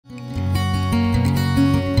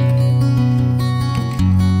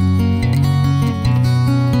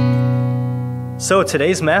So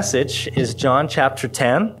today's message is John chapter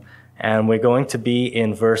 10, and we're going to be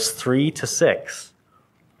in verse 3 to 6.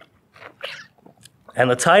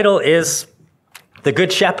 And the title is The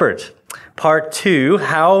Good Shepherd, Part 2,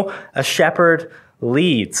 How a Shepherd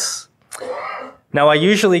Leads. Now, I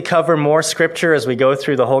usually cover more scripture as we go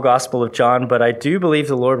through the whole Gospel of John, but I do believe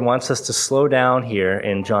the Lord wants us to slow down here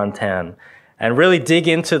in John 10 and really dig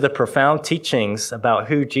into the profound teachings about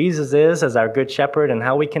who Jesus is as our good shepherd and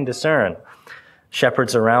how we can discern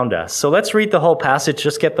shepherds around us. So let's read the whole passage,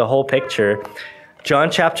 just get the whole picture.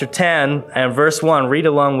 John chapter 10 and verse 1, read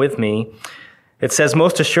along with me. It says,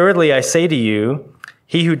 "Most assuredly I say to you,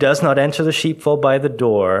 he who does not enter the sheepfold by the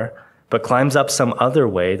door, but climbs up some other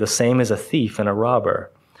way, the same is a thief and a robber.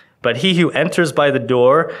 But he who enters by the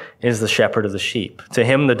door is the shepherd of the sheep. To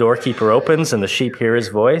him the doorkeeper opens, and the sheep hear his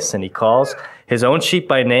voice, and he calls his own sheep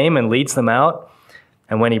by name and leads them out.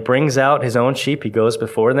 And when he brings out his own sheep, he goes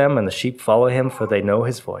before them, and the sheep follow him, for they know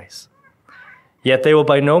his voice. Yet they will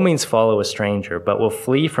by no means follow a stranger, but will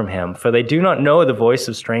flee from him, for they do not know the voice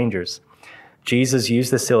of strangers." Jesus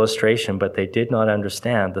used this illustration, but they did not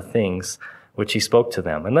understand the things which he spoke to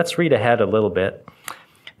them. And let's read ahead a little bit.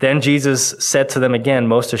 "Then Jesus said to them again,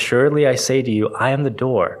 'Most assuredly I say to you, I am the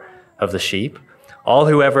door of the sheep. All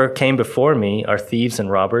who ever came before me are thieves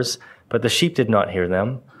and robbers, but the sheep did not hear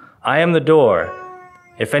them. I am the door.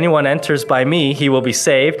 If anyone enters by me, he will be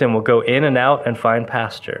saved and will go in and out and find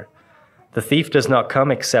pasture. The thief does not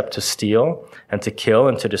come except to steal and to kill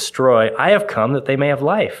and to destroy. I have come that they may have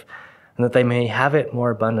life and that they may have it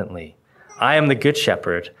more abundantly. I am the good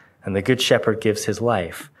shepherd, and the good shepherd gives his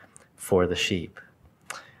life for the sheep.'"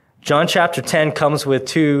 John chapter 10 comes with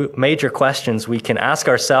two major questions we can ask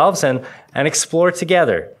ourselves and explore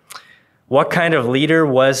together. What kind of leader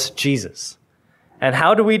was Jesus? And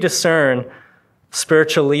how do we discern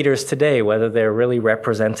spiritual leaders today, whether they're really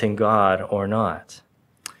representing God or not?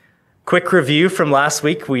 Quick review from last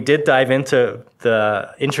week. We did dive into the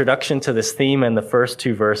introduction to this theme in the first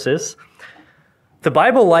two verses. The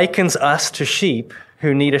Bible likens us to sheep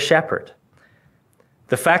who need a shepherd.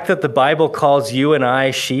 The fact that the Bible calls you and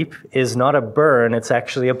I sheep is not a burn, it's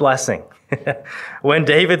actually a blessing. When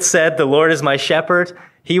David said, "The Lord is my shepherd,"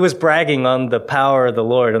 he was bragging on the power of the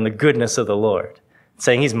Lord, on the goodness of the Lord,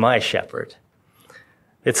 saying he's my shepherd.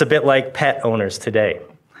 It's a bit like pet owners today.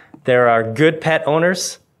 There are good pet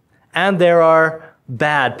owners and there are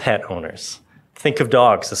bad pet owners. Think of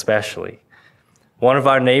dogs especially. One of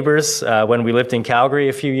our neighbors, when we lived in Calgary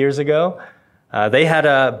a few years ago, they had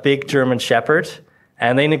a big German shepherd,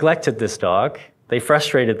 and they neglected this dog. They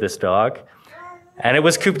frustrated this dog. And it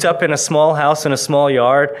was cooped up in a small house in a small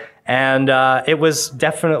yard, and it was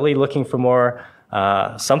definitely looking for more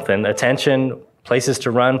attention, places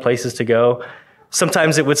to run, places to go.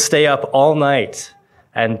 Sometimes it would stay up all night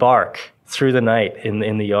and bark through the night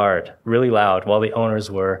in the yard, really loud, while the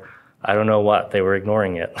owners were, I don't know what, they were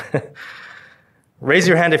ignoring it. Raise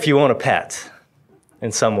your hand if you own a pet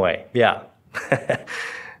in some way. Yeah.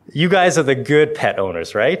 You guys are the good pet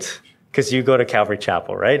owners, right? Because you go to Calvary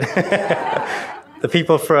Chapel, right? The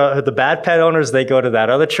people for the bad pet owners, they go to that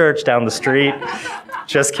other church down the street.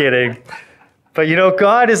 Just kidding. But you know,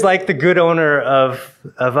 God is like the good owner of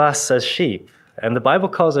us as sheep. And the Bible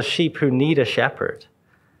calls us sheep who need a shepherd.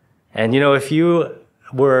 And you know, if you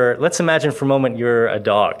were, let's imagine for a moment you're a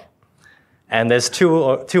dog. And there's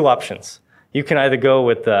two options. You can either go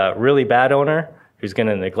with the really bad owner who's going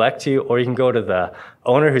to neglect you, or you can go to the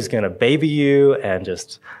owner who's going to baby you and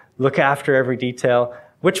just look after every detail.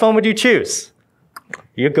 Which one would you choose?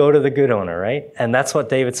 You go to the good owner, right? And that's what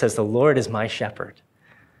David says, "The Lord is my shepherd."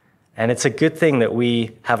 And it's a good thing that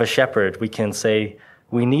we have a shepherd. We can say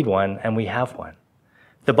we need one, and we have one.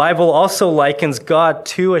 The Bible also likens God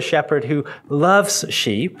to a shepherd who loves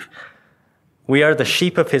sheep. We are the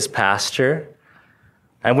sheep of his pasture,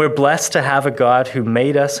 and we're blessed to have a God who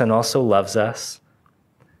made us and also loves us.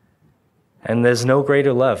 And there's no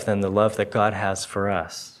greater love than the love that God has for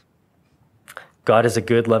us. God is a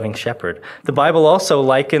good, loving shepherd. The Bible also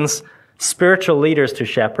likens spiritual leaders to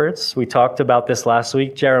shepherds. We talked about this last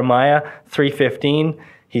week. Jeremiah 3:15,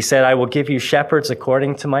 he said, "I will give you shepherds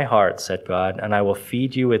according to my heart," said God, "and I will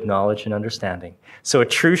feed you with knowledge and understanding." So a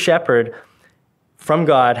true shepherd from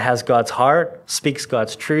God has God's heart, speaks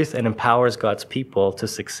God's truth, and empowers God's people to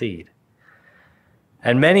succeed.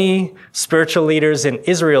 And many spiritual leaders in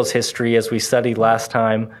Israel's history, as we studied last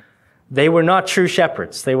time, they were not true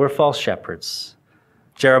shepherds. They were false shepherds.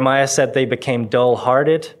 Jeremiah said they became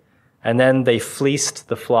dull-hearted, and then they fleeced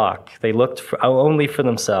the flock. They looked only for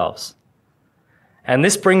themselves. And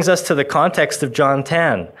this brings us to the context of John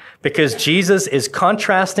 10, because Jesus is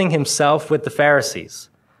contrasting himself with the Pharisees.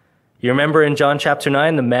 You remember in John chapter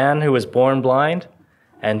 9, the man who was born blind,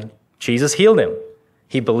 and Jesus healed him.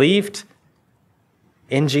 He believed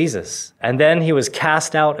in Jesus. And then he was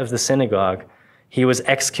cast out of the synagogue. He was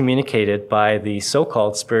excommunicated by the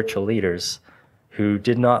so-called spiritual leaders who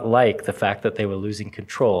did not like the fact that they were losing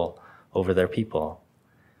control over their people.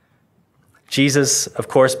 Jesus, of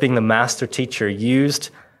course, being the master teacher, used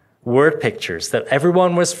word pictures that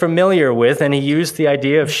everyone was familiar with, and he used the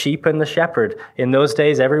idea of sheep and the shepherd. In those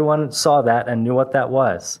days, everyone saw that and knew what that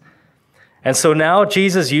was. And so now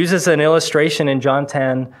Jesus uses an illustration in John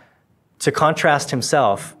 10 to contrast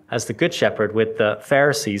himself as the good shepherd with the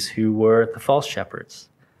Pharisees who were the false shepherds.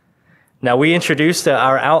 Now, we introduced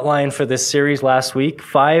our outline for this series last week,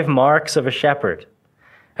 5 marks of a shepherd.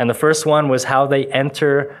 And the first one was how they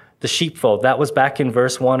enter the sheepfold. That was back in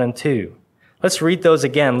verse 1 and 2. Let's read those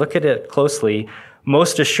again. Look at it closely.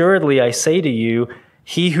 Most assuredly, I say to you,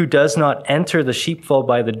 he who does not enter the sheepfold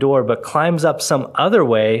by the door, but climbs up some other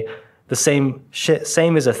way, the same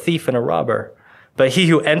is a thief and a robber. But he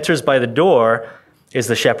who enters by the door is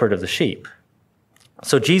the shepherd of the sheep.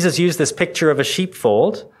 So Jesus used this picture of a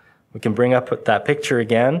sheepfold. We can bring up that picture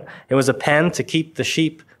again. It was a pen to keep the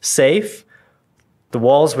sheep safe. The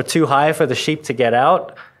walls were too high for the sheep to get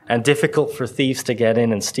out and difficult for thieves to get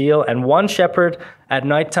in and steal. And one shepherd at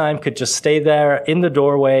nighttime could just stay there in the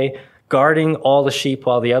doorway, guarding all the sheep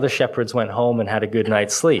while the other shepherds went home and had a good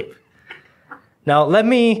night's sleep. Now, let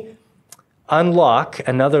me unlock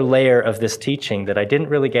another layer of this teaching that I didn't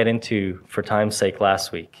really get into for time's sake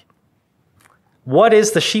last week. What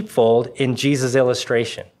is the sheepfold in Jesus'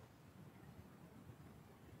 illustration?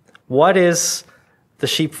 What is the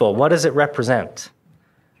sheepfold? What does it represent?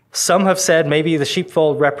 Some have said maybe the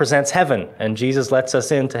sheepfold represents heaven and Jesus lets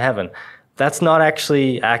us into heaven. That's not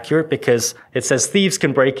actually accurate because it says thieves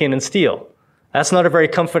can break in and steal. That's not a very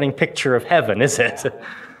comforting picture of heaven, is it?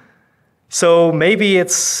 So maybe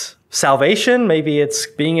it's salvation, maybe it's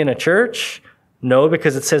being in a church. No,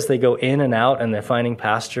 because it says they go in and out and they're finding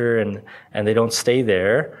pasture and they don't stay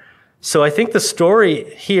there. So I think the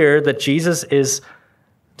story here that Jesus is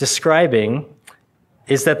describing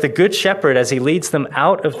is that the good shepherd, as he leads them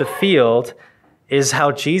out of the field, is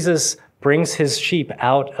how Jesus brings his sheep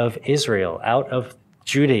out of Israel, out of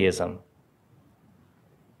Judaism.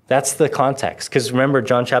 That's the context. Because remember,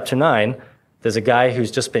 John chapter 9, there's a guy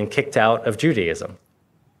who's just been kicked out of Judaism.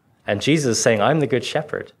 And Jesus is saying, I'm the good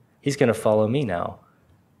shepherd. He's going to follow me now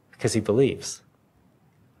because he believes.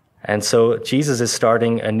 And so Jesus is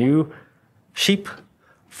starting a new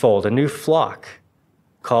sheepfold, a new flock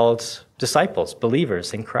called disciples,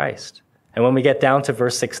 believers in Christ. And when we get down to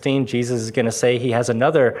verse 16, Jesus is going to say he has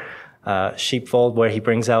another sheepfold where he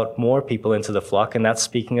brings out more people into the flock, and that's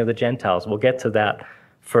speaking of the Gentiles. We'll get to that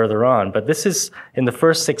further on. But this is, in the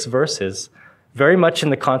first 6 verses, very much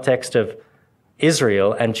in the context of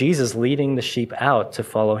Israel and Jesus leading the sheep out to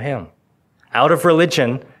follow him. Out of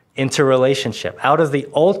religion into relationship. Out of the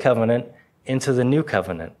old covenant into the new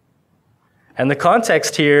covenant. And the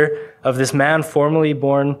context here of this man formerly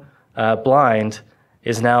born blind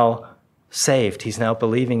is now saved. He's now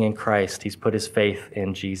believing in Christ. He's put his faith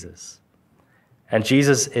in Jesus. And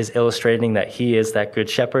Jesus is illustrating that he is that good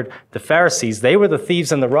shepherd. The Pharisees, they were the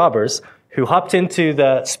thieves and the robbers who hopped into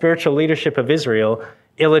the spiritual leadership of Israel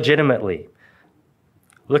illegitimately.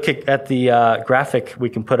 Look at the graphic we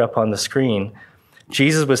can put up on the screen.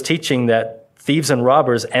 Jesus was teaching that thieves and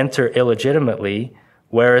robbers enter illegitimately,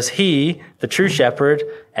 whereas he, the true shepherd,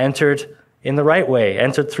 entered in the right way,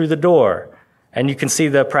 entered through the door. And you can see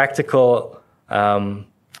the practical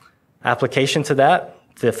application to that.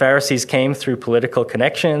 The Pharisees came through political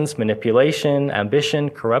connections, manipulation, ambition,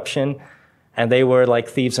 corruption, and they were like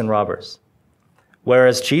thieves and robbers.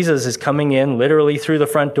 Whereas Jesus is coming in literally through the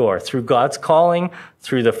front door, through God's calling,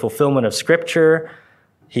 through the fulfillment of Scripture.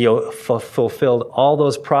 He fulfilled all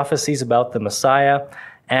those prophecies about the Messiah.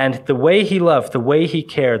 And the way he loved, the way he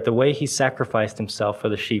cared, the way he sacrificed himself for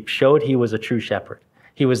the sheep showed he was a true shepherd.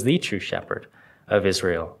 He was the true shepherd of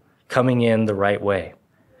Israel, coming in the right way.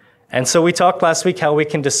 And so we talked last week how we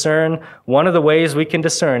can discern, one of the ways we can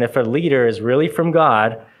discern if a leader is really from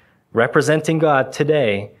God, representing God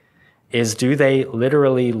today, is do they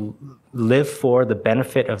literally live for the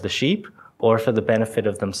benefit of the sheep or for the benefit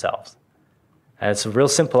of themselves? And it's a real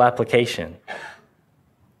simple application.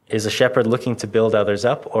 Is a shepherd looking to build others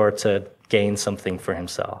up or to gain something for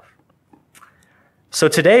himself? So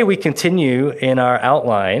today we continue in our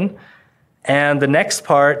outline, and the next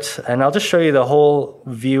part, and I'll just show you the whole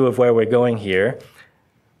view of where we're going here,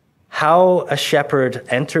 how a shepherd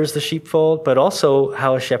enters the sheepfold, but also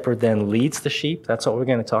how a shepherd then leads the sheep. That's what we're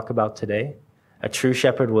going to talk about today. A true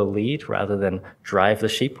shepherd will lead rather than drive the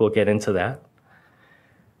sheep. We'll get into that.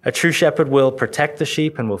 A true shepherd will protect the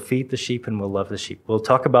sheep and will feed the sheep and will love the sheep. We'll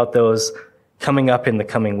talk about those coming up in the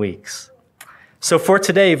coming weeks. So for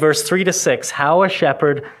today, verse 3 to 6, how a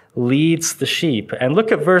shepherd leads the sheep. And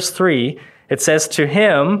look at verse 3. It says, to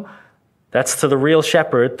him, that's to the real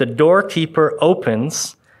shepherd, the doorkeeper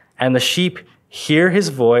opens, and the sheep hear his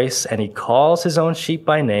voice, and he calls his own sheep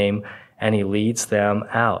by name, and he leads them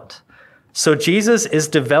out. So Jesus is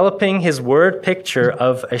developing his word picture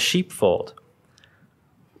of a sheepfold.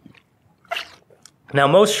 Now,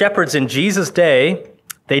 most shepherds in Jesus' day,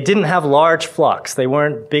 they didn't have large flocks. They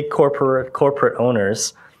weren't big corporate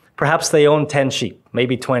owners. Perhaps they owned 10 sheep,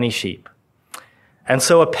 maybe 20 sheep. And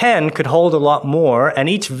so a pen could hold a lot more, and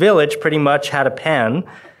each village pretty much had a pen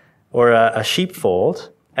or a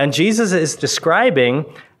sheepfold. And Jesus is describing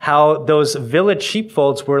how those village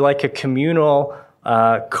sheepfolds were like a communal,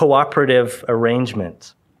 cooperative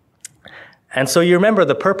arrangement. And so you remember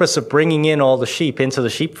the purpose of bringing in all the sheep into the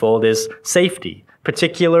sheepfold is safety,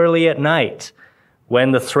 particularly at night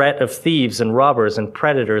when the threat of thieves and robbers and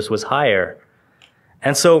predators was higher.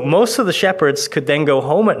 And so most of the shepherds could then go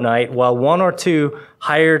home at night while one or two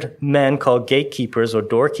hired men called gatekeepers or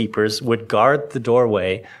doorkeepers would guard the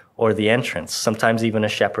doorway or the entrance, sometimes even a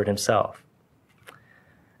shepherd himself.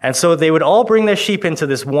 And so they would all bring their sheep into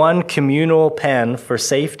this one communal pen for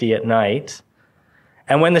safety at night.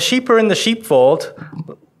 And when the sheep are in the sheepfold,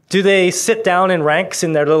 do they sit down in ranks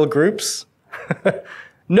in their little groups?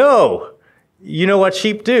 No. You know what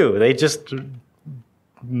sheep do? They just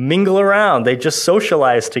mingle around. They just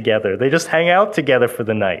socialize together. They just hang out together for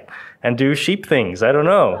the night and do sheep things. I don't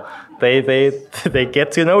know. They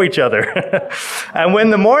get to know each other. And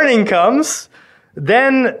when the morning comes,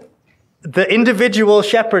 then the individual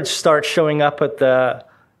shepherds start showing up at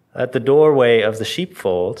the doorway of the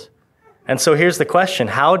sheepfold. And so here's the question.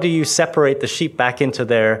 How do you separate the sheep back into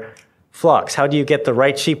their flocks? How do you get the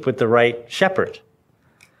right sheep with the right shepherd?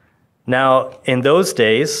 Now, in those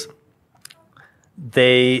days,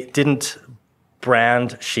 they didn't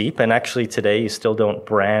brand sheep, and actually today you still don't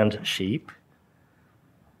brand sheep.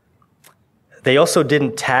 They also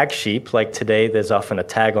didn't tag sheep, like today there's often a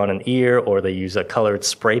tag on an ear, or they use a colored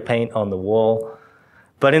spray paint on the wool.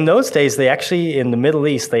 But in those days, they actually, in the Middle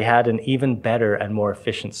East, they had an even better and more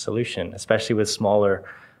efficient solution, especially with smaller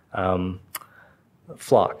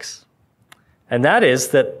flocks. And that is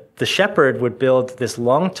that the shepherd would build this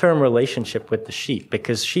long-term relationship with the sheep,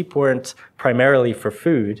 because sheep weren't primarily for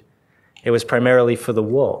food, it was primarily for the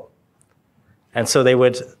wool. And so they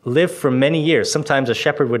would live for many years. Sometimes a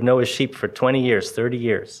shepherd would know his sheep for 20 years, 30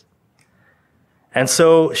 years. And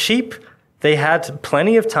so sheep, they had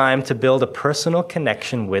plenty of time to build a personal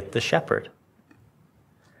connection with the shepherd.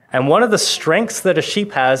 And one of the strengths that a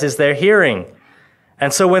sheep has is their hearing.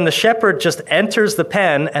 And so when the shepherd just enters the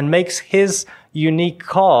pen and makes his unique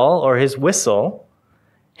call or his whistle,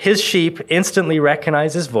 his sheep instantly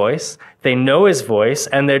recognize his voice, they know his voice,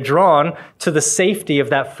 and they're drawn to the safety of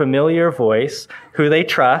that familiar voice who they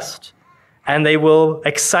trust, and they will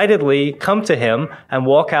excitedly come to him and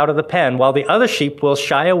walk out of the pen, while the other sheep will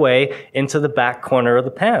shy away into the back corner of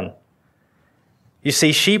the pen. You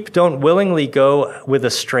see, sheep don't willingly go with a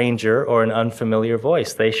stranger or an unfamiliar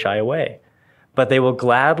voice. They shy away. But they will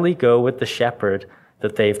gladly go with the shepherd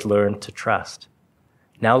that they've learned to trust.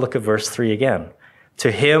 Now look at verse 3 again. To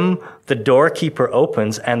him the doorkeeper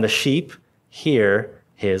opens, and the sheep hear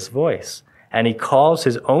his voice. And he calls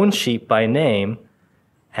his own sheep by name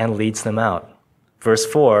and leads them out. Verse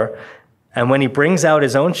 4, and when he brings out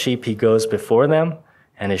his own sheep, he goes before them,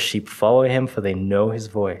 and his sheep follow him, for they know his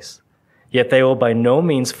voice. Yet they will by no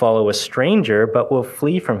means follow a stranger, but will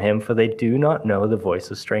flee from him, for they do not know the voice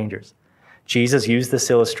of strangers. Jesus used this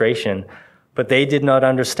illustration, but they did not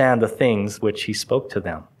understand the things which he spoke to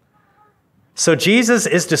them. So Jesus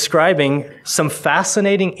is describing some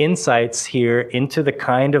fascinating insights here into the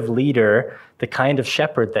kind of leader, the kind of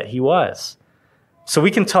shepherd that he was. So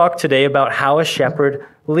we can talk today about how a shepherd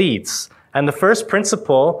leads. And the first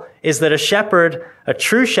principle is that a shepherd, a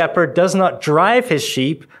true shepherd, does not drive his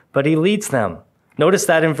sheep, but he leads them. Notice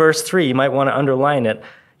that in verse 3, you might want to underline it.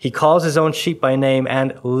 He calls his own sheep by name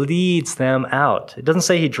and leads them out. It doesn't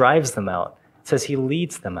say he drives them out. It says he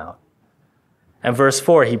leads them out. And verse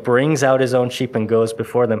 4, he brings out his own sheep and goes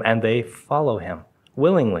before them, and they follow him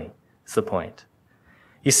willingly, is the point.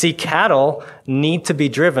 You see, cattle need to be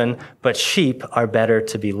driven, but sheep are better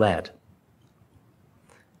to be led.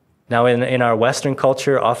 Now, in our Western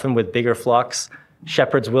culture, often with bigger flocks,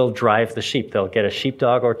 shepherds will drive the sheep. They'll get a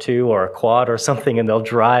sheepdog or two or a quad or something, and they'll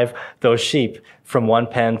drive those sheep from one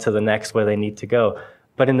pen to the next where they need to go.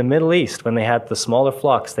 But in the Middle East, when they had the smaller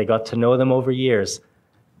flocks, they got to know them over years.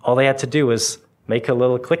 All they had to do was make a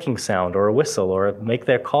little clicking sound or a whistle or make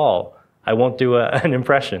their call. I won't do an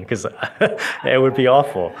impression because it would be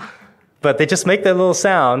awful. But they just make that little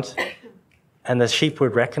sound, and the sheep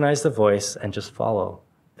would recognize the voice and just follow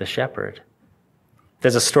the shepherd.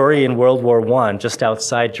 There's a story in World War I, just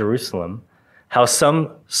outside Jerusalem, how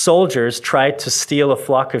some soldiers tried to steal a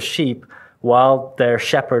flock of sheep while their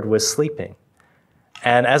shepherd was sleeping.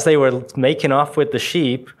 And as they were making off with the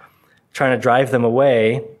sheep, trying to drive them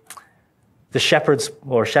away, the shepherd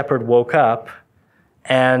woke up,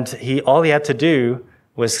 and all he had to do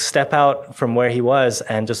was step out from where he was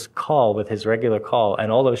and just call with his regular call,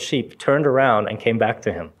 and all those sheep turned around and came back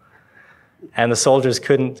to him. And the soldiers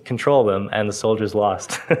couldn't control them, and the soldiers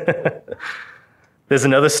lost. There's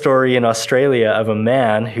another story in Australia of a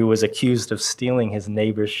man who was accused of stealing his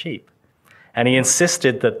neighbor's sheep. And he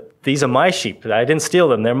insisted that these are my sheep. I didn't steal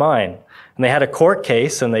them, they're mine. And they had a court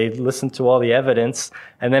case, and they listened to all the evidence.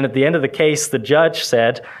 And then at the end of the case, the judge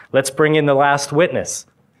said, let's bring in the last witness,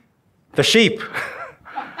 the sheep.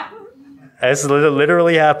 As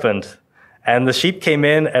literally happened. And the sheep came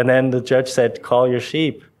in, and then the judge said, call your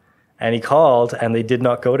sheep. And he called, and they did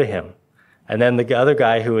not go to him. And then the other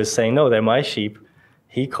guy who was saying, no, they're my sheep,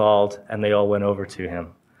 he called, and they all went over to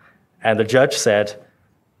him. And the judge said,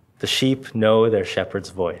 the sheep know their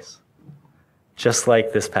shepherd's voice. Just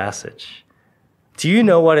like this passage. Do you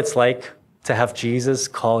know what it's like to have Jesus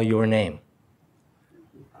call your name?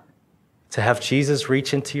 To have Jesus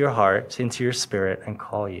reach into your heart, into your spirit, and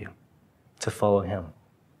call you to follow him.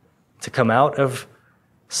 To come out of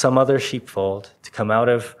some other sheepfold, to come out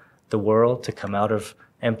of the world, to come out of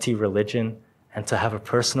empty religion, and to have a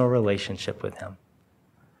personal relationship with him.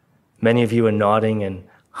 Many of you are nodding and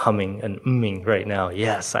humming and umming right now.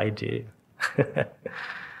 Yes, I do.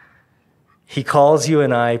 He calls you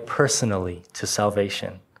and I personally to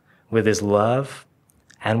salvation with his love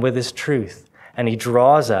and with his truth. And he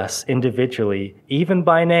draws us individually, even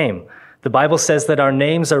by name. The Bible says that our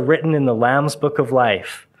names are written in the Lamb's book of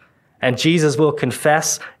life. And Jesus will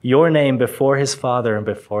confess your name before his Father and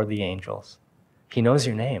before the angels. He knows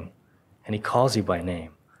your name, and he calls you by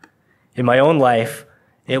name. In my own life,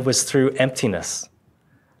 it was through emptiness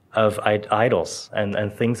of idols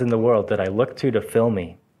and things in the world that I looked to fill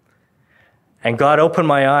me. And God opened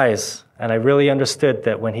my eyes, and I really understood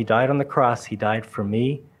that when he died on the cross, he died for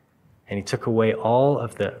me, and he took away all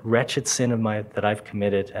of the wretched sin that I've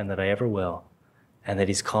committed and that I ever will, and that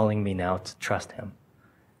he's calling me now to trust him.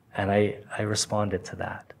 And I responded to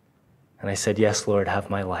that. And I said, yes, Lord, have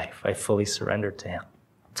my life. I fully surrendered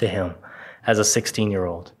to him as a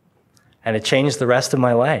 16-year-old. And it changed the rest of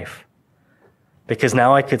my life because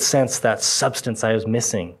now I could sense that substance I was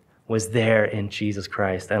missing was there in Jesus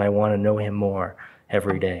Christ, and I want to know him more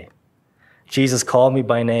every day. Jesus called me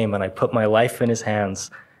by name, and I put my life in his hands,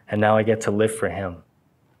 and now I get to live for him.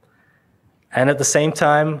 And at the same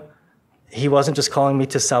time, he wasn't just calling me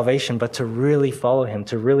to salvation, but to really follow him,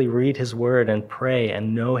 to really read his word and pray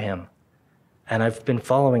and know him. And I've been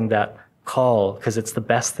following that call because it's the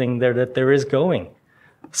best thing that there is going.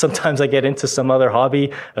 Sometimes I get into some other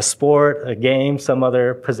hobby, a sport, a game, some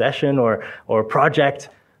other possession or project,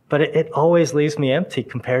 but it always leaves me empty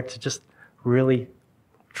compared to just really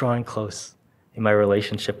drawing close in my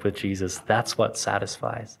relationship with Jesus. That's what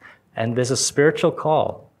satisfies. And there's a spiritual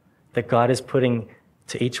call that God is putting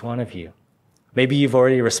to each one of you. Maybe you've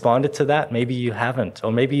already responded to that. Maybe you haven't.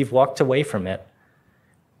 Or maybe you've walked away from it.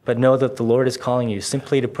 But know that the Lord is calling you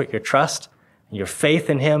simply to put your trust and your faith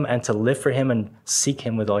in him and to live for him and seek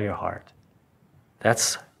him with all your heart.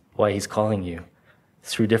 That's why he's calling you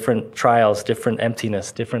through different trials, different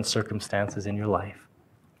emptiness, different circumstances in your life.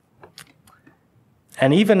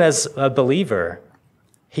 And even as a believer,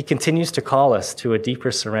 he continues to call us to a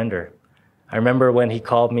deeper surrender. I remember when he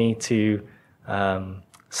called me to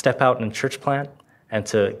step out in church plant and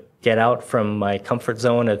to get out from my comfort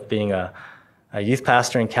zone of being a youth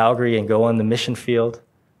pastor in Calgary and go on the mission field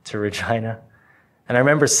to Regina. And I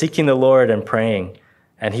remember seeking the Lord and praying,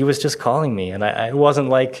 and he was just calling me. And I wasn't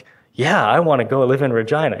like, yeah, I want to go live in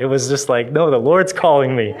Regina. It was just like, no, the Lord's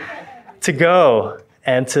calling me to go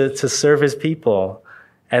and to serve his people.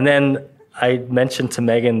 And then I mentioned to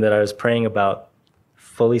Megan that I was praying about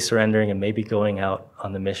fully surrendering and maybe going out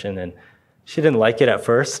on the mission. And she didn't like it at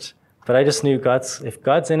first, but I just knew if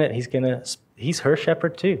God's in it, he's her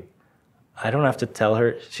shepherd too. I don't have to tell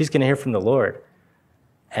her. She's going to hear from the Lord.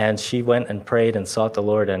 And she went and prayed and sought the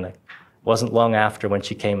Lord. And it wasn't long after when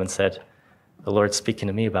she came and said, the Lord's speaking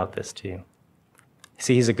to me about this too.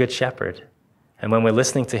 See, he's a good shepherd. And when we're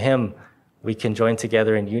listening to him, we can join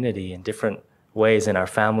together in unity in different ways in our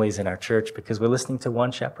families, in our church, because we're listening to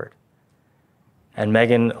one shepherd. And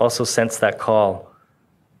Megan also sensed that call,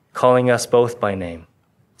 calling us both by name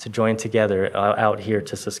to join together out here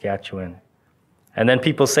to Saskatchewan. And then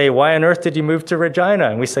people say, why on earth did you move to Regina?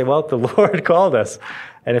 And we say, well, the Lord called us.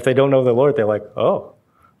 And if they don't know the Lord, they're like, oh,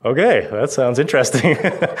 okay, that sounds interesting.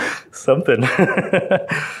 Something.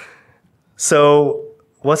 So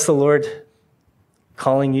what's the Lord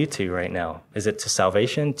calling you to right now? Is it to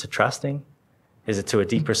salvation, to trusting? Is it to a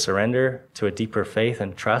deeper surrender, to a deeper faith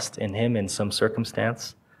and trust in him in some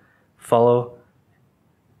circumstance? Follow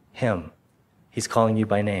him. He's calling you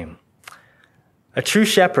by name. A true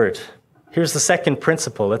shepherd. Here's the second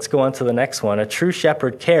principle. Let's go on to the next one. A true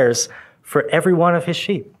shepherd cares for every one of his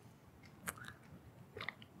sheep.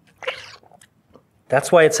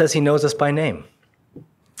 That's why it says he knows us by name.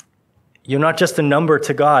 You're not just a number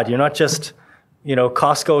to God. You're not just,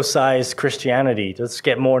 Costco-sized Christianity. Let's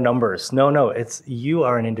get more numbers. No, it's you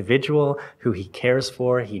are an individual who he cares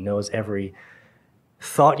for. He knows every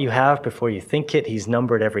thought you have before you think it. He's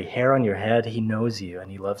numbered every hair on your head. He knows you and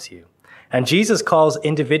he loves you. And Jesus calls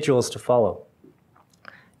individuals to follow.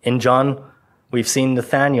 In John, we've seen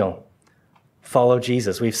Nathanael follow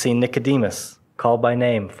Jesus. We've seen Nicodemus called by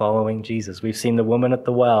name following Jesus. We've seen the woman at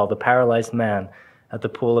the well, the paralyzed man at the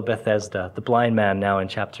pool of Bethesda, the blind man now in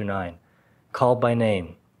chapter 9, called by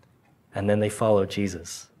name. And then they follow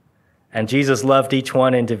Jesus. And Jesus loved each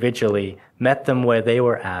one individually, met them where they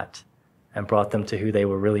were at, and brought them to who they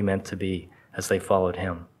were really meant to be as they followed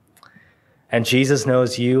him. And Jesus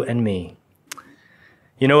knows you and me.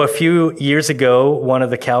 A few years ago, one of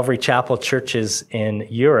the Calvary Chapel churches in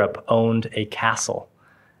Europe owned a castle,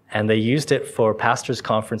 and they used it for pastors'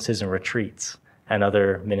 conferences and retreats and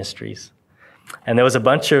other ministries. And there was a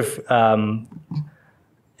bunch of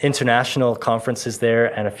international conferences there,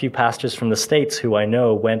 and a few pastors from the States who I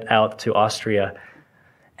know went out to Austria.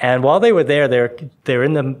 And while they were there, they're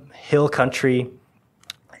in the hill country.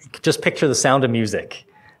 Just picture the sound of music.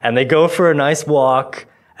 And they go for a nice walk,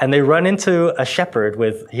 and they run into a shepherd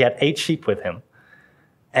he had 8 sheep with him.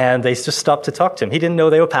 And they just stopped to talk to him. He didn't know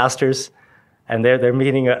they were pastors, and they're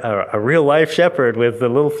meeting a real-life shepherd with the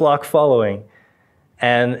little flock following.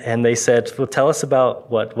 And they said, well, tell us about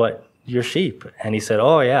what your sheep. And he said,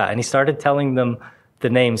 oh, yeah. And he started telling them the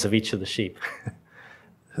names of each of the sheep.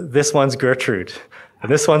 This one's Gertrude, and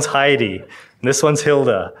this one's Heidi, and this one's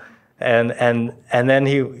Hilda. And then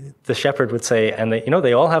the shepherd would say, and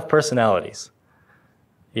they all have personalities.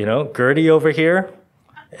 Gertie over here,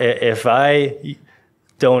 if I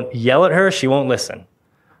don't yell at her, she won't listen.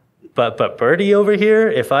 But Bertie over here,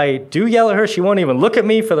 if I do yell at her, she won't even look at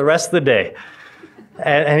me for the rest of the day.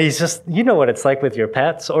 And he's just, what it's like with your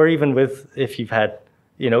pets, or even if you've had,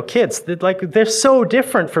 kids. They're so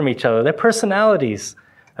different from each other. Their personalities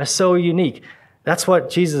are so unique. That's what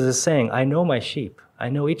Jesus is saying. I know my sheep. I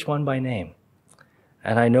know each one by name.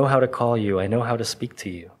 And I know how to call you. I know how to speak to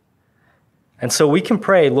you. And so we can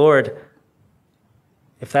pray, Lord,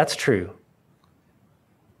 if that's true,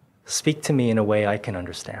 speak to me in a way I can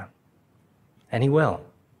understand. And he will.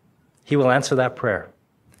 He will answer that prayer.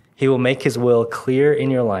 He will make his will clear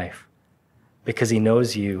in your life because he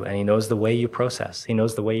knows you and he knows the way you process. He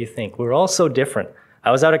knows the way you think. We're all so different.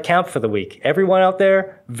 I was out at camp for the week. Everyone out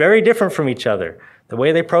there, very different from each other. The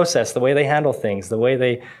way they process, the way they handle things, the way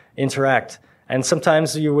they interact. And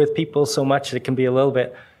sometimes you're with people so much it can be a little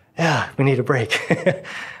bit, we need a break.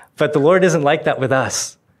 But the Lord isn't like that with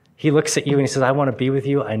us. He looks at you and he says, I want to be with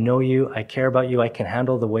you. I know you. I care about you. I can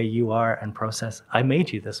handle the way you are and process. I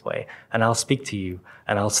made you this way, and I'll speak to you,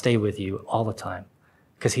 and I'll stay with you all the time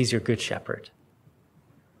because he's your good shepherd.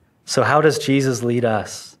 So how does Jesus lead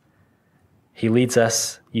us? He leads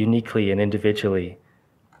us uniquely and individually.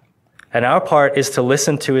 And our part is to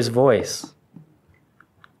listen to his voice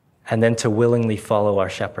and then to willingly follow our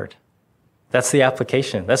shepherd. That's the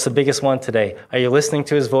application. That's the biggest one today. Are you listening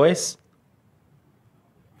to his voice?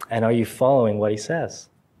 And are you following what he says?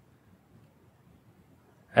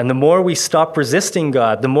 And the more we stop resisting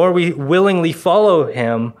God, the more we willingly follow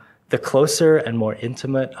him, the closer and more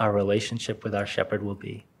intimate our relationship with our shepherd will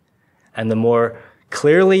be. And the more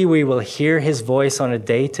clearly we will hear his voice on a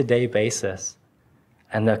day-to-day basis,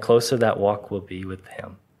 and the closer that walk will be with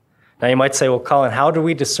him. Now you might say, well, Colin, how do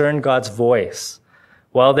we discern God's voice?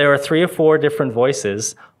 Well, there are 3 or 4 different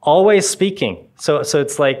voices, always speaking. So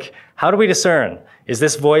it's like, how do we discern? Is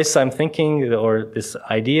this voice I'm thinking, or this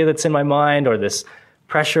idea that's in my mind, or this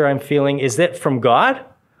pressure I'm feeling, is it from God?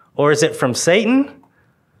 Or is it from Satan?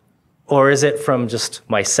 Or is it from just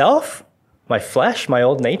myself, my flesh, my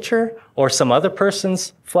old nature, or some other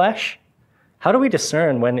person's flesh? How do we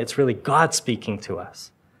discern when it's really God speaking to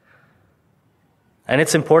us? And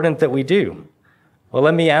it's important that we do. Well,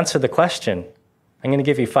 let me answer the question. I'm going to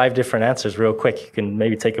give you 5 different answers real quick. You can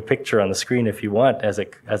maybe take a picture on the screen if you want as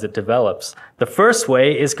it develops. The first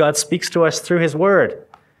way is God speaks to us through his word,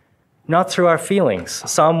 not through our feelings.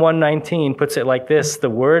 Psalm 119 puts it like this: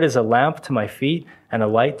 the word is a lamp to my feet and a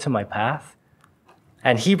light to my path.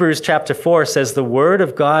 And Hebrews chapter 4 says the word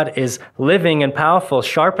of God is living and powerful,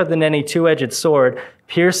 sharper than any two-edged sword,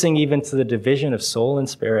 piercing even to the division of soul and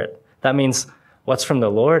spirit. That means what's from the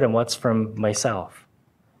Lord and what's from myself.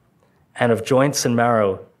 And of joints and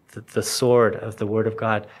marrow, the sword of the word of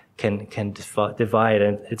God can divide.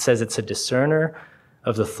 And it says it's a discerner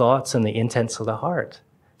of the thoughts and the intents of the heart.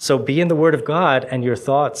 So be in the word of God, and your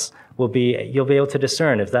thoughts you'll be able to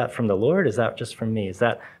discern, is that from the Lord? Is that just from me? Is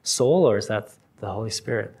that soul, or is that the Holy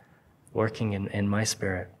Spirit working in my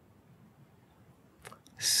spirit?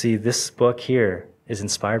 See, this book here is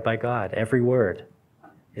inspired by God. Every word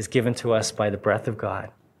is given to us by the breath of God.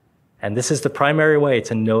 And this is the primary way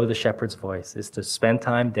to know the shepherd's voice, is to spend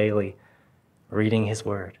time daily reading his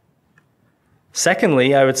word.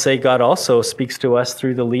 Secondly, I would say God also speaks to us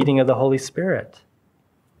through the leading of the Holy Spirit.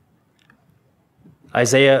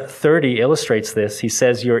 Isaiah 30 illustrates this. He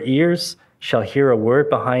says, your ears shall hear a word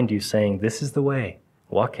behind you saying, this is the way,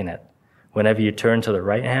 walk in it, whenever you turn to the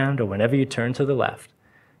right hand or whenever you turn to the left.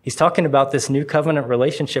 He's talking about this new covenant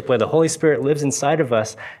relationship where the Holy Spirit lives inside of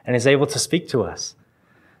us and is able to speak to us.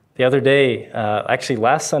 The other day, actually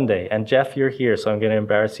last Sunday, and Jeff, you're here, so I'm going to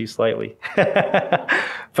embarrass you slightly.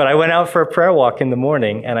 But I went out for a prayer walk in the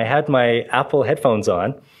morning, and I had my Apple headphones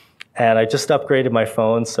on, and I just upgraded my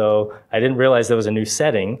phone, so I didn't realize there was a new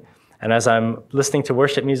setting. And as I'm listening to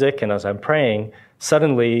worship music and as I'm praying,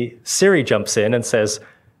 suddenly Siri jumps in and says,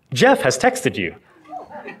 Jeff has texted you.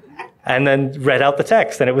 And then read out the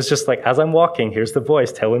text. And it was just like, as I'm walking, here's the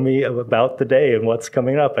voice telling me about the day and what's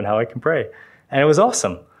coming up and how I can pray. And it was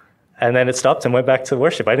awesome. And then it stopped and went back to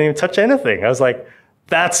worship. I didn't even touch anything. I was like,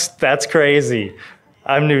 that's crazy.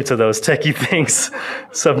 I'm new to those techie things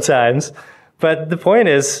sometimes. But the point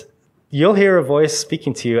is, you'll hear a voice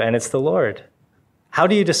speaking to you, and it's the Lord. How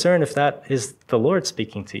do you discern if that is the Lord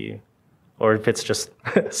speaking to you? Or if it's just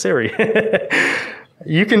Siri?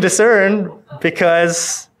 You can discern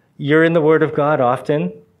because you're in the Word of God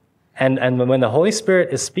often. And when the Holy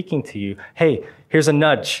Spirit is speaking to you, hey, here's a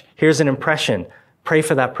nudge, here's an impression, pray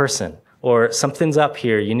for that person. Or something's up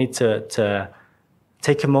here, you need to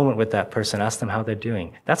take a moment with that person, ask them how they're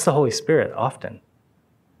doing. That's the Holy Spirit often.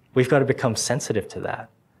 We've got to become sensitive to that,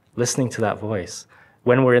 listening to that voice.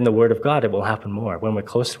 When we're in the Word of God, it will happen more, when we're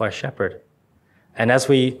close to our shepherd. And as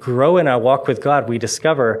we grow in our walk with God, we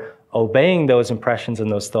discover obeying those impressions and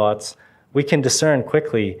those thoughts, we can discern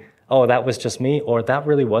quickly, oh, that was just me, or that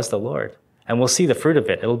really was the Lord. And we'll see the fruit of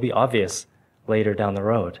it. It'll be obvious later down the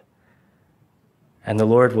road. And the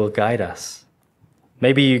Lord will guide us.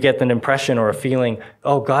 Maybe you get an impression or a feeling,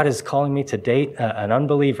 oh, God is calling me to date an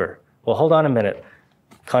unbeliever. Well, hold on a minute.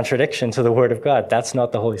 Contradiction to the Word of God. That's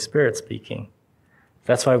not the Holy Spirit speaking.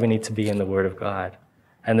 That's why we need to be in the Word of God.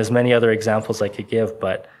 And there's many other examples I could give,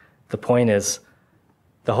 but the point is,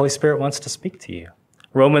 the Holy Spirit wants to speak to you.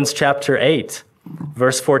 Romans chapter 8,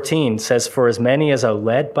 verse 14 says, for as many as are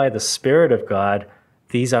led by the Spirit of God,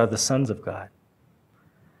 these are the sons of God.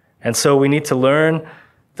 And so we need to learn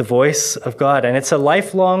the voice of God, and it's a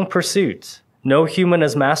lifelong pursuit. No human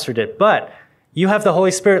has mastered it, but you have the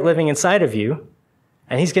Holy Spirit living inside of you,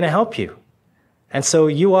 and he's going to help you. And so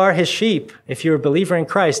you are his sheep. If you're a believer in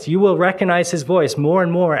Christ, you will recognize his voice more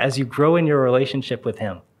and more as you grow in your relationship with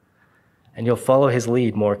him. And you'll follow his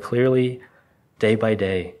lead more clearly day by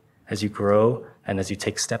day as you grow and as you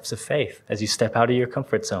take steps of faith, as you step out of your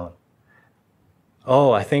comfort zone.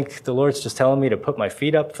 Oh, I think the Lord's just telling me to put my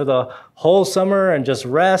feet up for the whole summer and just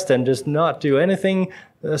rest and just not do anything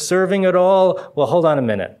serving at all. Well, hold on a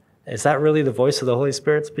minute. Is that really the voice of the Holy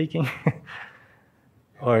Spirit speaking?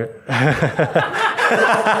 Or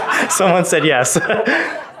someone said yes.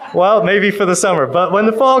 Well, maybe for the summer, but when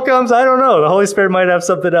the fall comes, I don't know. The Holy Spirit might have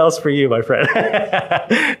something else for you, my friend.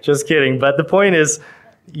 Just kidding. But the point is,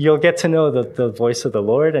 you'll get to know the voice of the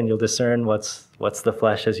Lord, and you'll discern what's the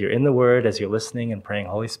flesh as you're in the Word, as you're listening and praying,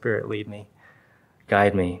 Holy Spirit, lead me,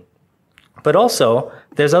 guide me. But also,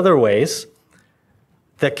 there's other ways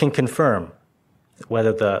that can confirm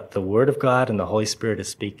whether the Word of God and the Holy Spirit is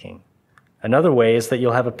speaking. Another way is that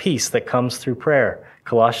you'll have a peace that comes through prayer,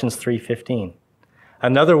 Colossians 3:15.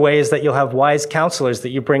 Another way is that you'll have wise counselors that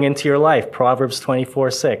you bring into your life, Proverbs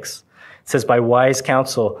 24:6. It says, by wise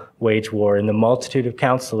counsel, wage war. In the multitude of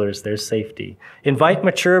counselors, there's safety. Invite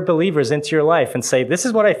mature believers into your life and say, this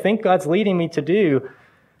is what I think God's leading me to do.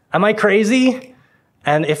 Am I crazy?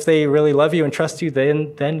 And if they really love you and trust you,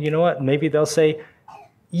 then you know what? Maybe they'll say,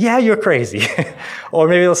 yeah, you're crazy. Or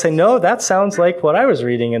maybe they'll say, no, that sounds like what I was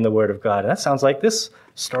reading in the Word of God. That sounds like this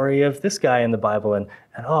story of this guy in the Bible. And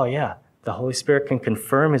oh, yeah, the Holy Spirit can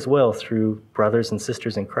confirm his will through brothers and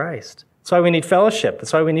sisters in Christ. That's why we need fellowship.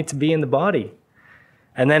 That's why we need to be in the body.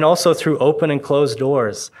 And then also through open and closed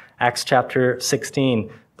doors. Acts chapter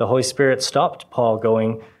 16, the Holy Spirit stopped Paul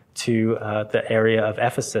going to the area of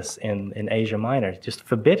Ephesus in Asia Minor. Just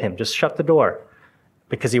forbid him, just shut the door,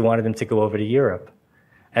 because he wanted him to go over to Europe.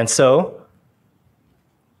 And so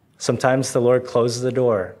sometimes the Lord closes the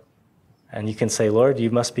door, and you can say, Lord,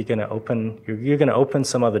 you must be going to open, you're going to open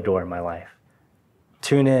some other door in my life.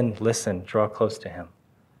 Tune in, listen, draw close to him,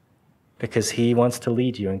 because he wants to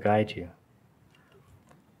lead you and guide you.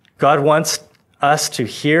 God wants us to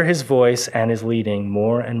hear his voice and his leading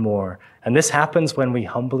more and more. And this happens when we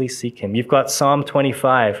humbly seek him. You've got Psalm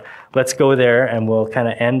 25. Let's go there and we'll kind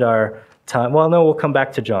of end our time. Well, no, we'll come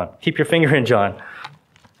back to John. Keep your finger in John.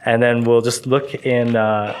 And then we'll just look in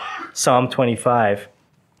Psalm 25.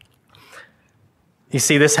 You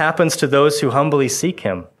see, this happens to those who humbly seek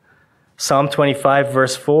him. Psalm 25,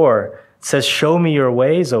 verse 4 says, show me your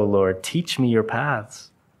ways, O Lord. Teach me your paths.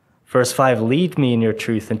 Verse 5, lead me in your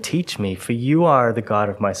truth and teach me, for you are the God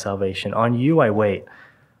of my salvation. On you I wait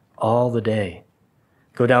all the day.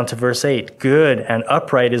 Go down to verse 8. Good and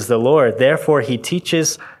upright is the Lord. Therefore he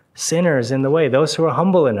teaches sinners in the way, those who are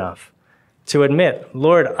humble enough to admit,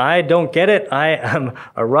 Lord, I don't get it. I am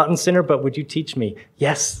a rotten sinner, but would you teach me?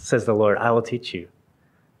 Yes, says the Lord, I will teach you.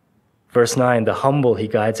 Verse 9, the humble he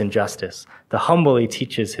guides in justice. The humble he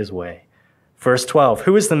teaches his way. Verse 12,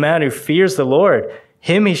 who is the man who fears the Lord?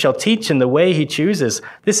 Him he shall teach in the way he chooses.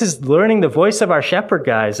 This is learning the voice of our shepherd,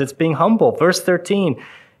 guys. It's being humble. Verse 13,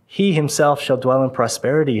 he himself shall dwell in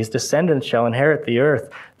prosperity. His descendants shall inherit the earth.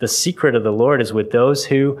 The secret of the Lord is with those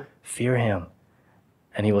who fear him,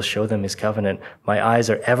 and he will show them his covenant. My eyes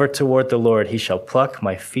are ever toward the Lord. He shall pluck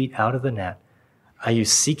my feet out of the net. Are you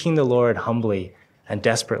seeking the Lord humbly and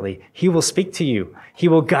desperately? He will speak to you. He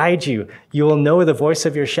will guide you. You will know the voice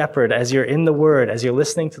of your shepherd as you're in the Word, as you're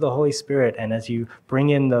listening to the Holy Spirit, and as you bring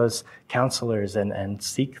in those counselors and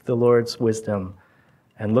seek the Lord's wisdom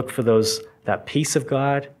and look for that peace of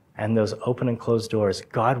God and those open and closed doors.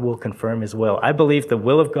 God will confirm his will. I believe the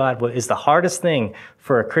will of God is the hardest thing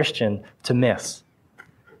for a Christian to miss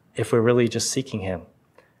if we're really just seeking him.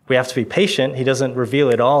 We have to be patient. He doesn't reveal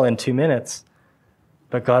it all in 2 minutes.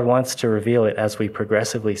 But God wants to reveal it as we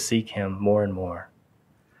progressively seek him more and more.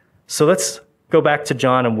 So let's go back to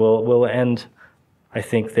John, and we'll end, I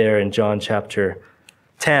think, there in John chapter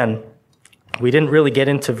 10. We didn't really get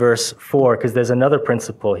into verse 4 because there's another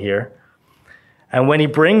principle here. And when he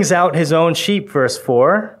brings out his own sheep, verse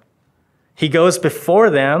 4, he goes before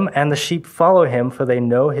them, and the sheep follow him, for they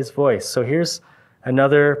know his voice. So here's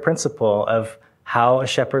another principle of how a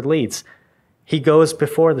shepherd leads. He goes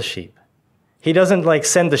before the sheep. He doesn't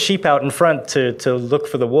send the sheep out in front to look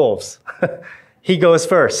for the wolves. He goes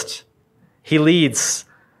first. He leads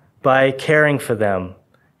by caring for them.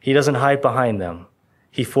 He doesn't hide behind them.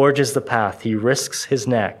 He forges the path. He risks his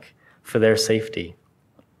neck for their safety.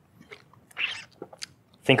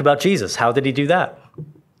 Think about Jesus. How did he do that?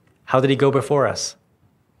 How did he go before us?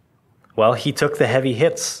 Well, he took the heavy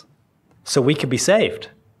hits so we could be saved.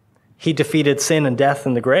 He defeated sin and death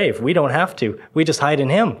in the grave. We don't have to. We just hide in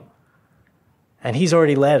him. And he's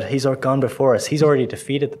already led. He's gone before us. He's already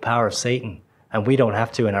defeated the power of Satan. And we don't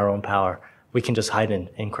have to in our own power. We can just hide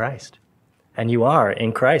in Christ. And you are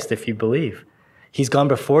in Christ if you believe. He's gone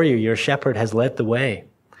before you. Your shepherd has led the way.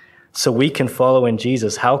 So we can follow in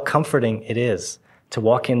Jesus. How comforting it is to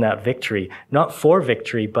walk in that victory. Not for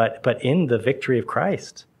victory, but in the victory of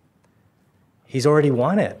Christ. He's already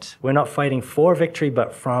won it. We're not fighting for victory,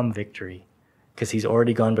 but from victory. Because he's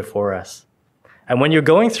already gone before us. And when you're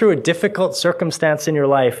going through a difficult circumstance in your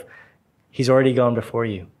life, he's already gone before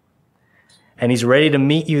you. And he's ready to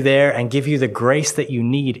meet you there and give you the grace that you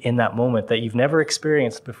need in that moment that you've never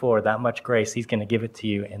experienced before. That much grace, he's going to give it to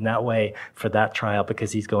you in that way for that trial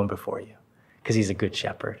because he's going before you, because he's a good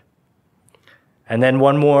shepherd. And then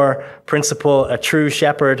one more principle, a true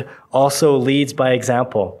shepherd also leads by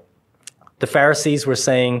example. The Pharisees were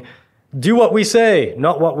saying, do what we say,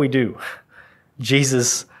 not what we do.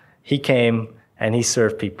 Jesus, he came and he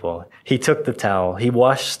served people. He took the towel, he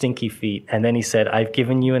washed stinky feet, and then he said, I've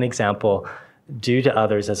given you an example. Do to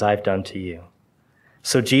others as I've done to you.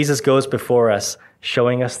 So Jesus goes before us,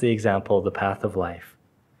 showing us the example, the path of life.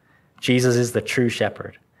 Jesus is the true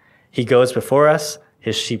shepherd. He goes before us,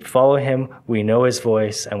 his sheep follow him, we know his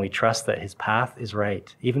voice, and we trust that his path is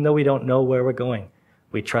right. Even though we don't know where we're going,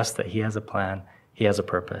 we trust that he has a plan, he He has a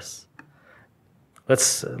purpose.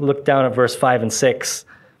 Let's look down at verse 5 and 6.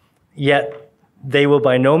 Yet they will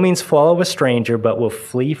by no means follow a stranger, but will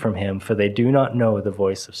flee from him, for they do not know the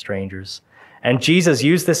voice of strangers. And Jesus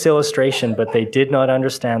used this illustration, but they did not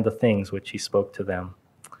understand the things which he spoke to them.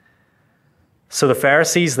 So the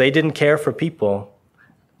Pharisees, they didn't care for people,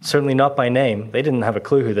 certainly not by name. They didn't have a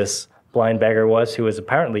clue who this blind beggar was, who was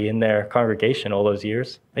apparently in their congregation all those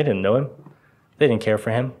years. They didn't know him. They didn't care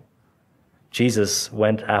for him. Jesus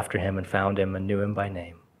went after him and found him and knew him by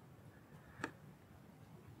name.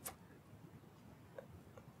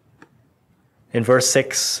 In verse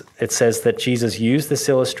 6, it says that Jesus used this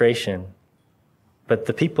illustration, but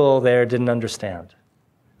the people there didn't understand.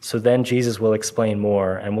 So then Jesus will explain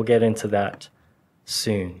more, and we'll get into that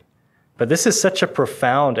soon. But this is such a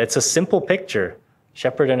profound, it's a simple picture,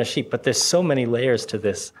 shepherd and a sheep, but there's so many layers to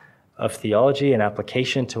this of theology and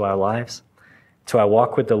application to our lives, to our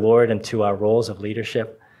walk with the Lord, and to our roles of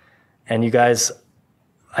leadership. And you guys,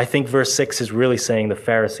 I think verse 6 is really saying the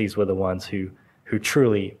Pharisees were the ones who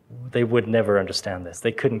truly, they would never understand this.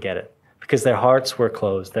 They couldn't get it because their hearts were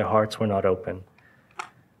closed. Their hearts were not open.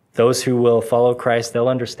 Those who will follow Christ, they'll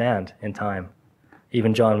understand in time.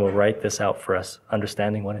 Even John will write this out for us,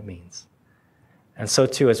 understanding what it means. And so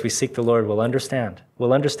too, as we seek the Lord, we'll understand.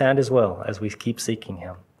 We'll understand as well as we keep seeking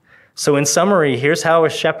him. So in summary, here's how a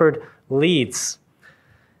shepherd leads.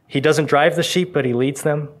 He doesn't drive the sheep, but he leads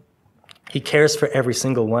them. He cares for every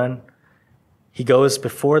single one. He goes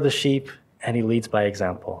before the sheep, and he leads by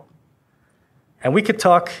example. And we could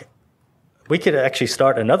actually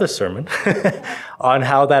start another sermon on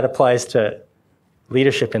how that applies to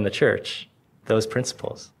leadership in the church, those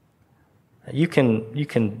principles. You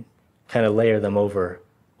can kind of layer them over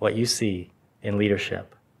what you see in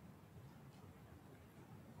leadership.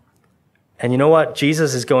 And you know what?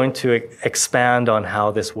 Jesus is going to expand on how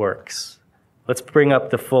this works. Let's bring up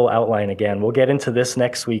the full outline again. We'll get into this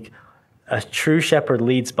next week. A true shepherd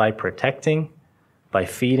leads by protecting, by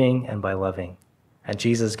feeding, and by loving. And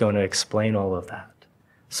Jesus is going to explain all of that.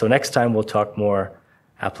 So next time we'll talk more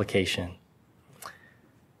application.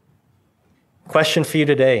 Question for you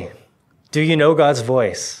today. Do you know God's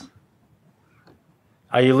voice?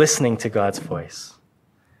 Are you listening to God's voice?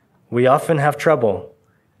 We often have trouble.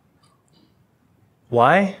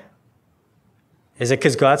 Why? Is it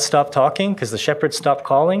because God stopped talking? Because the shepherd stopped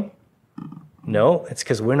calling? No, it's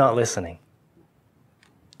because we're not listening.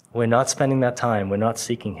 We're not spending that time. We're not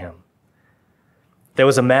seeking him. There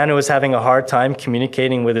was a man who was having a hard time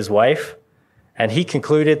communicating with his wife, and he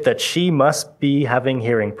concluded that she must be having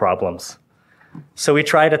hearing problems. So he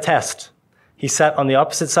tried a test. He sat on the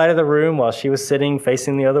opposite side of the room while she was sitting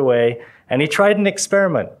facing the other way, and he tried an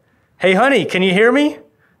experiment. Hey, honey, can you hear me?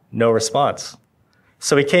 No response.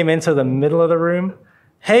 So he came into the middle of the room.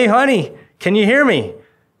 Hey, honey, can you hear me?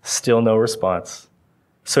 Still no response.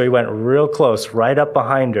 So he went real close, right up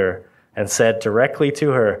behind her, and said directly to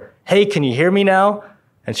her, hey, can you hear me now?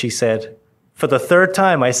 And she said, for the third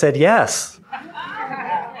time, I said yes.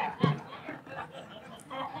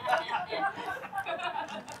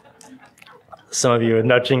 Some of you are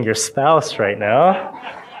nudging your spouse right now.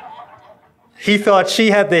 He thought she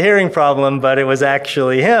had the hearing problem, but it was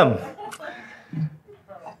actually him.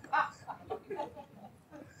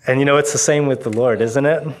 And you know, it's the same with the Lord, isn't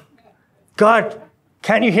it? God,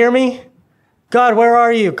 can't you hear me? God, where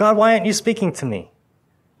are you? God, why aren't you speaking to me?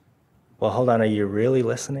 Well, hold on, are you really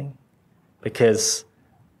listening? Because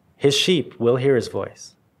his sheep will hear his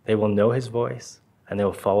voice. They will know his voice, and they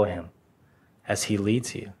will follow him as he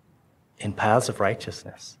leads you in paths of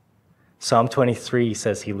righteousness. Psalm 23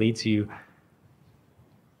 says he leads you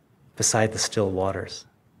beside the still waters.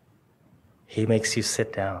 He makes you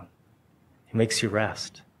sit down. He makes you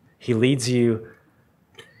rest. He leads you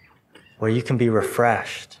where you can be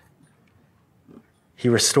refreshed. He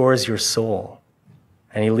restores your soul.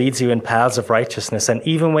 And he leads you in paths of righteousness. And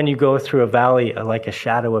even when you go through a valley like a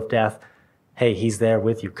shadow of death, hey, he's there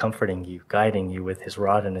with you, comforting you, guiding you with his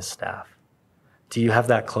rod and his staff. Do you have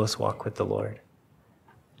that close walk with the Lord?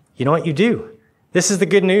 You know what you do? This is the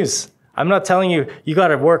good news. I'm not telling you, you got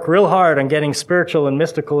to work real hard on getting spiritual and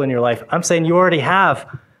mystical in your life. I'm saying you already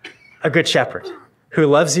have a good shepherd who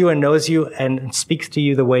loves you and knows you and speaks to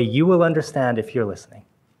you the way you will understand if you're listening.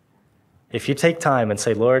 If you take time and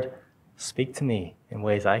say, Lord, speak to me in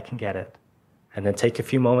ways I can get it, and then take a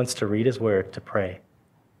few moments to read his word, to pray,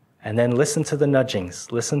 and then listen to the nudgings,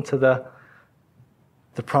 listen to the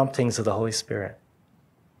promptings of the Holy Spirit,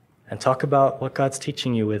 and talk about what God's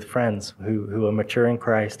teaching you with friends who are mature in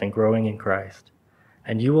Christ and growing in Christ.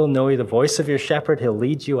 And you will know the voice of your shepherd. He'll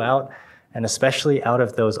lead you out, and especially out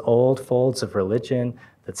of those old folds of religion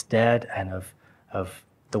that's dead and of of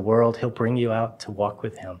the world, he'll bring you out to walk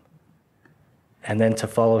with him and then to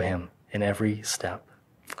follow him in every step.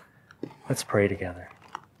 Let's pray together.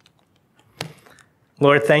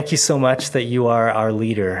 Lord, thank you so much that you are our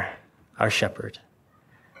leader, our shepherd,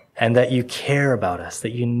 and that you care about us,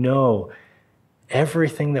 that you know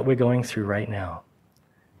everything that we're going through right now.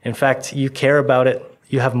 In fact, you care about it.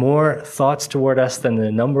 You have more thoughts toward us than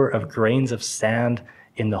the number of grains of sand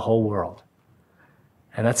in the whole world.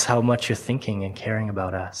 And that's how much you're thinking and caring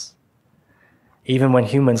about us. Even when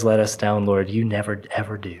humans let us down, Lord, you never,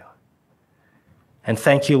 ever do. And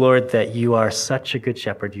thank you, Lord, that you are such a good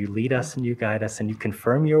shepherd. You lead us and you guide us and you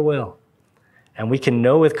confirm your will. And we can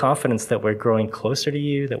know with confidence that we're growing closer to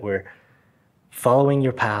you, that we're following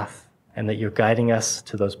your path, and that you're guiding us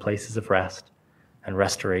to those places of rest and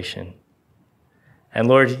restoration. And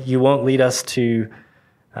Lord, you won't lead us to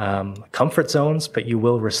comfort zones, but you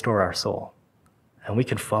will restore our soul. And we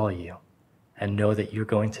can follow you and know that you're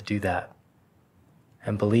going to do that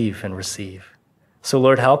and believe and receive. So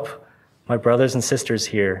Lord, help my brothers and sisters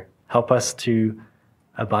here. Help us to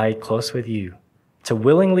abide close with you, to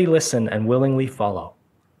willingly listen and willingly follow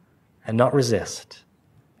and not resist,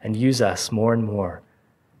 and use us more and more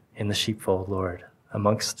in the sheepfold, Lord,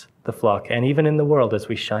 amongst the flock and even in the world as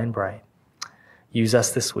we shine bright. Use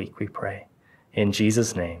us this week, we pray. In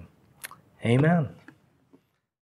Jesus' name, amen.